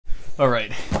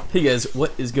Alright, hey guys,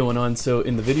 what is going on? So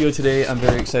in the video today, I'm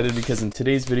very excited because in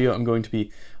today's video, I'm going to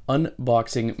be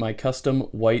unboxing my custom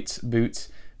whites boots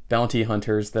bounty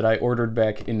hunters that I ordered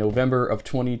back in November of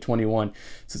 2021.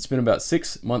 So it's been about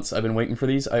 6 months I've been waiting for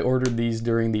these. I ordered these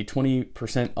during the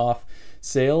 20% off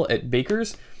sale at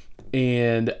Baker's,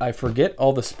 and I forget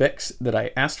all the specs that I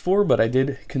asked for, but I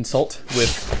did consult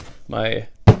with my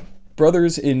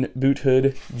brothers in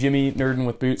Boothood, Jimmy, Nerdin'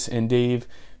 with Boots, and Dave,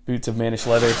 Boots of Manish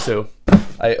Leather. So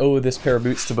I owe this pair of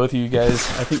boots to both of you guys.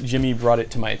 I think Jimmy brought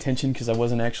it to my attention because I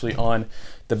wasn't actually on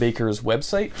the Baker's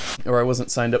website, or I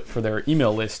wasn't signed up for their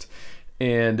email list,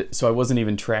 and so I wasn't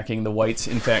even tracking the whites.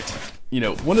 In fact, you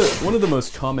know, one of the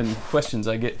most common questions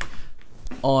I get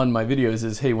on my videos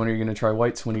is, hey, when are you going to try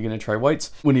whites? When are you going to try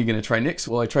whites? When are you going to try Nicks?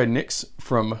 Well, I tried Nicks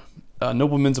from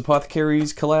Nobleman's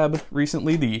Apothecary's collab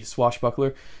recently, the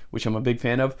Swashbuckler, which I'm a big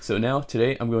fan of. So now,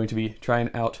 today, I'm going to be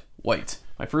trying out white.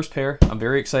 My first pair, I'm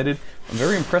very excited. I'm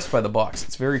very impressed by the box.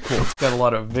 It's very cool. It's got a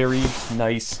lot of very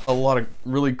nice, a lot of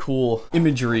really cool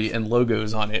imagery and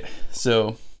logos on it.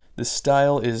 So this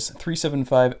style is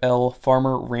 375L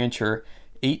Farmer Rancher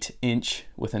 8-inch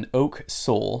with an oak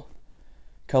sole.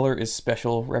 Color is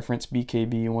special, reference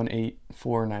BKB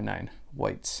 18499,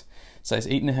 whites. Size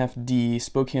 8.5D,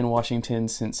 Spokane, Washington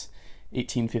since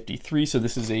 1853. So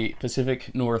this is a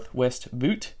Pacific Northwest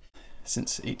boot.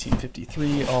 Since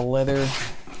 1853, all leather,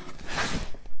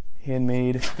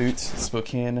 handmade boots,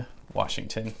 Spokane,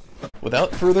 Washington.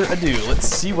 Without further ado, let's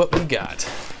see what we got.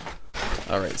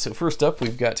 All right, so first up,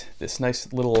 we've got this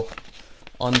nice little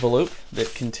envelope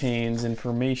that contains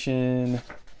information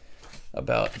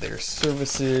about their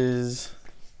services.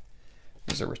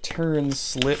 There's a return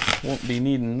slip, won't be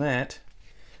needing that.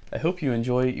 I hope you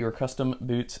enjoy your custom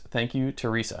boots. Thank you,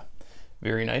 Teresa.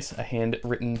 Very nice, a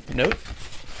handwritten note.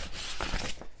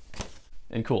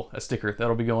 And cool, a sticker.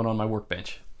 That'll be going on my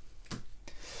workbench.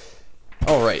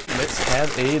 All right, let's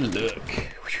have a look.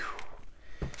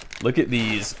 Whew. Look at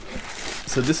these.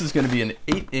 So this is going to be an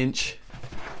 8-inch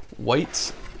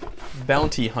white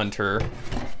bounty hunter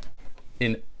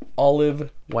in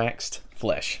olive waxed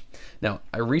flesh. Now,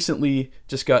 I recently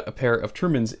just got a pair of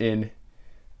Truman's in,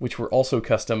 which were also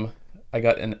custom. I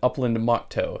got an Upland mock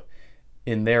toe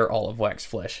in their olive waxed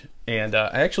flesh. And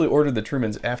I actually ordered the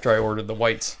Truman's after I ordered the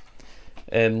whites.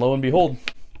 And lo and behold,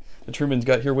 the Truman's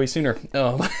got here way sooner.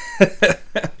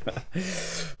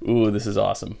 Ooh, this is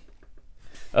awesome.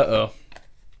 Uh-oh.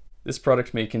 This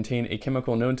product may contain a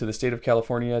chemical known to the state of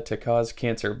California to cause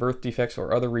cancer, birth defects,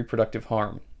 or other reproductive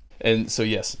harm. And so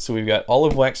yes, so we've got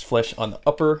olive waxed flesh on the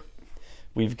upper.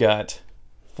 We've got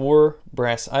 4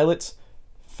 brass eyelets,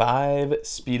 5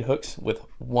 speed hooks with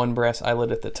 1 brass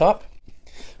eyelet at the top.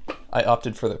 I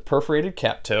opted for the perforated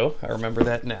cap toe. I remember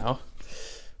that now.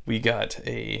 We got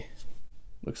a,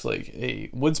 looks like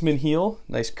a woodsman heel,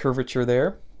 nice curvature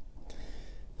there.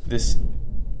 This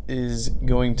is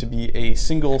going to be a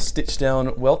single stitch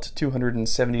down welt,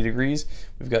 270 degrees.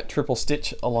 We've got triple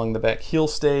stitch along the back heel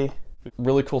stay.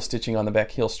 Really cool stitching on the back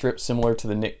heel strip, similar to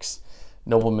the Nicks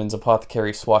Nobleman's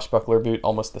Apothecary Swashbuckler boot,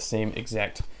 almost the same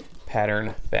exact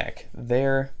pattern back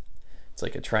there. It's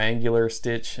like a triangular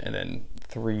stitch and then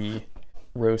 3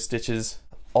 row stitches.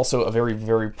 Also a very,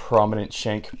 very prominent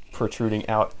shank protruding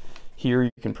out here. You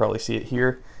can probably see it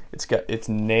here. It's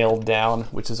nailed down,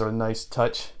 which is a nice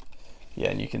touch. Yeah,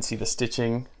 and you can see the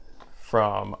stitching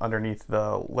from underneath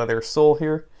the leather sole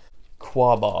here.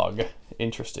 Quabog,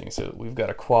 interesting. So we've got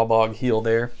a quabog heel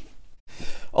there.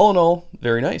 All in all,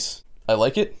 very nice. I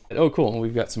like it. Oh, cool.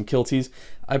 We've got some kilties.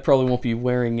 I probably won't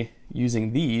be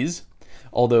using these.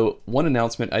 Although one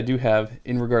announcement I do have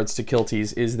in regards to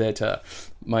kilties is that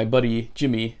my buddy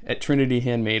Jimmy at Trinity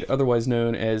Handmade, otherwise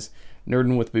known as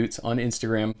Nerdin' with Boots on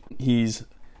Instagram, he's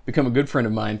become a good friend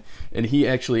of mine, and he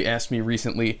actually asked me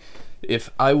recently if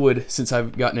I would, since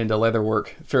I've gotten into leather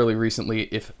work fairly recently,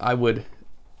 if I would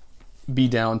be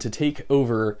down to take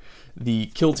over the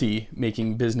kiltie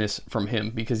making business from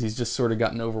him, because he's just sort of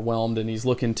gotten overwhelmed and he's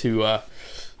looking to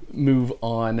move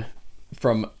on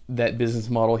from that business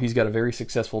model. He's got a very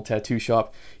successful tattoo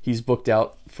shop. He's booked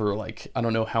out for like, I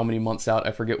don't know how many months out.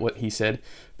 I forget what he said,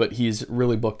 but he's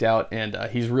really booked out and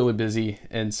he's really busy.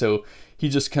 And so he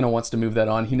just kind of wants to move that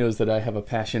on. He knows that I have a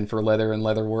passion for leather and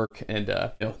leather work, and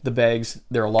you know, the bags,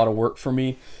 they're a lot of work for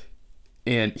me.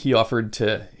 And he offered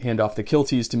to hand off the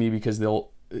kilties to me because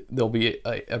they'll be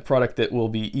a product that will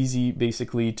be easy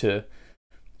basically to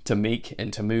make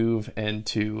and to move, and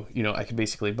to, you know, I could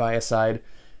basically buy a side,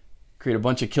 create a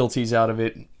bunch of kilties out of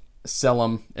it, sell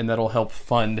them, and that'll help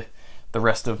fund the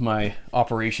rest of my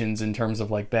operations in terms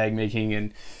of like bag making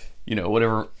and, you know,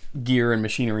 whatever gear and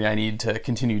machinery I need to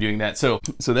continue doing that. So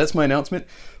that's my announcement.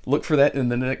 Look for that in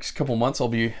the next couple months. I'll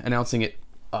be announcing it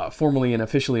formally and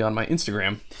officially on my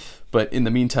Instagram. But in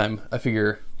the meantime, I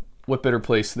figure what better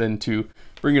place than to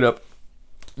bring it up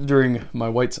during my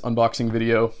whites unboxing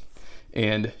video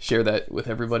and share that with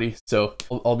everybody. So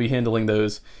I'll be handling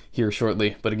those here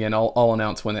shortly, but again, I'll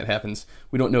announce when that happens.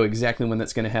 We don't know exactly when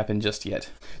that's going to happen just yet.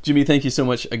 Jimmy, thank you so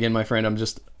much again, my friend. I'm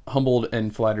just humbled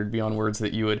and flattered beyond words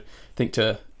that you would think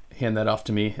to hand that off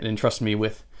to me and entrust me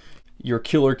with your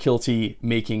killer kilty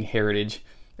making heritage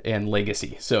and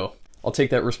legacy. So I'll take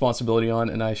that responsibility on,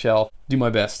 and I shall do my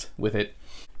best with it.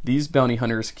 These bounty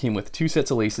hunters came with 2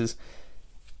 sets of laces.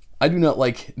 I do not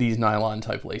like these nylon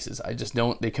type laces. I just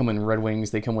don't. They come in Red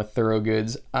Wings. They come with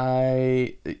Thorogoods.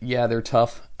 Yeah, they're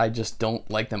tough. I just don't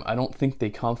like them. I don't think they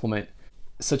complement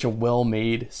such a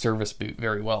well-made service boot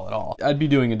very well at all. I'd be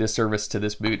doing a disservice to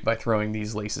this boot by throwing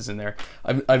these laces in there.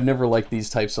 I've never liked these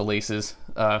types of laces.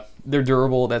 They're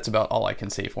durable. That's about all I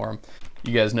can say for them.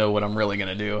 You guys know what I'm really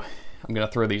gonna do. I'm gonna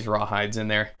throw these rawhides in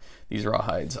there. These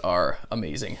rawhides are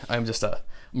amazing. I'm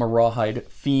a rawhide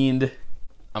fiend.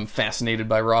 I'm fascinated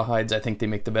by rawhides. I think they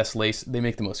make the best lace. They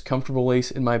make the most comfortable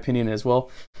lace, in my opinion, as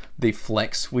well. They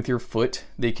flex with your foot.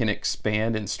 They can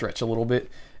expand and stretch a little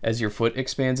bit as your foot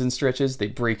expands and stretches. They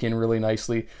break in really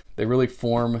nicely. They really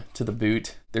form to the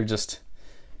boot. They're just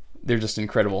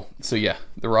incredible. So yeah,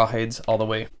 the rawhides all the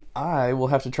way. I will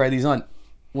have to try these on.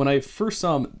 When I first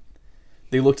saw them,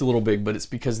 they looked a little big, but it's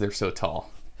because they're so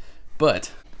tall.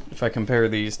 But if I compare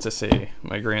these to, say,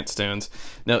 my Grant Stones,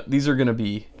 now these are going to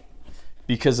be,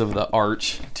 because of the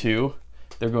arch too,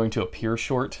 they're going to appear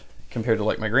short compared to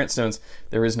like my Grant Stones.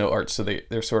 There is no arch, so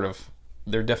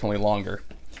they're definitely longer.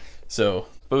 So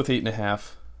both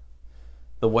 8.5.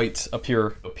 The whites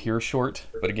appear short,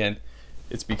 but again,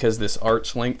 it's because this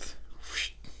arch length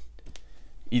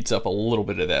eats up a little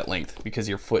bit of that length, because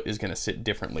your foot is going to sit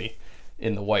differently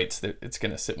in the whites. It's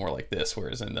going to sit more like this,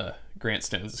 whereas in the Grant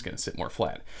Stones it's going to sit more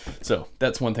flat. So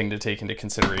that's one thing to take into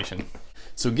consideration.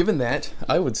 So given that,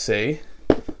 I would say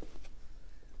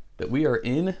that we are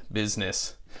in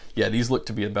business. Yeah, these look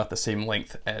to be about the same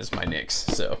length as my Nicks,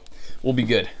 so we'll be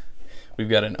good. We've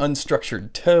got an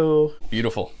unstructured toe.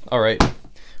 Beautiful. All right.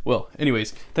 Well,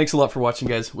 anyways, thanks a lot for watching,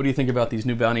 guys. What do you think about these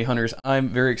new bounty hunters? I'm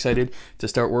very excited to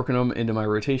start working them into my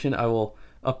rotation. I will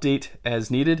update as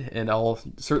needed, and I'll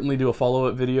certainly do a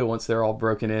follow-up video once they're all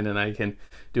broken in and I can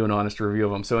do an honest review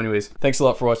of them. So anyways, thanks a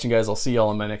lot for watching, guys. I'll see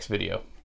y'all in my next video.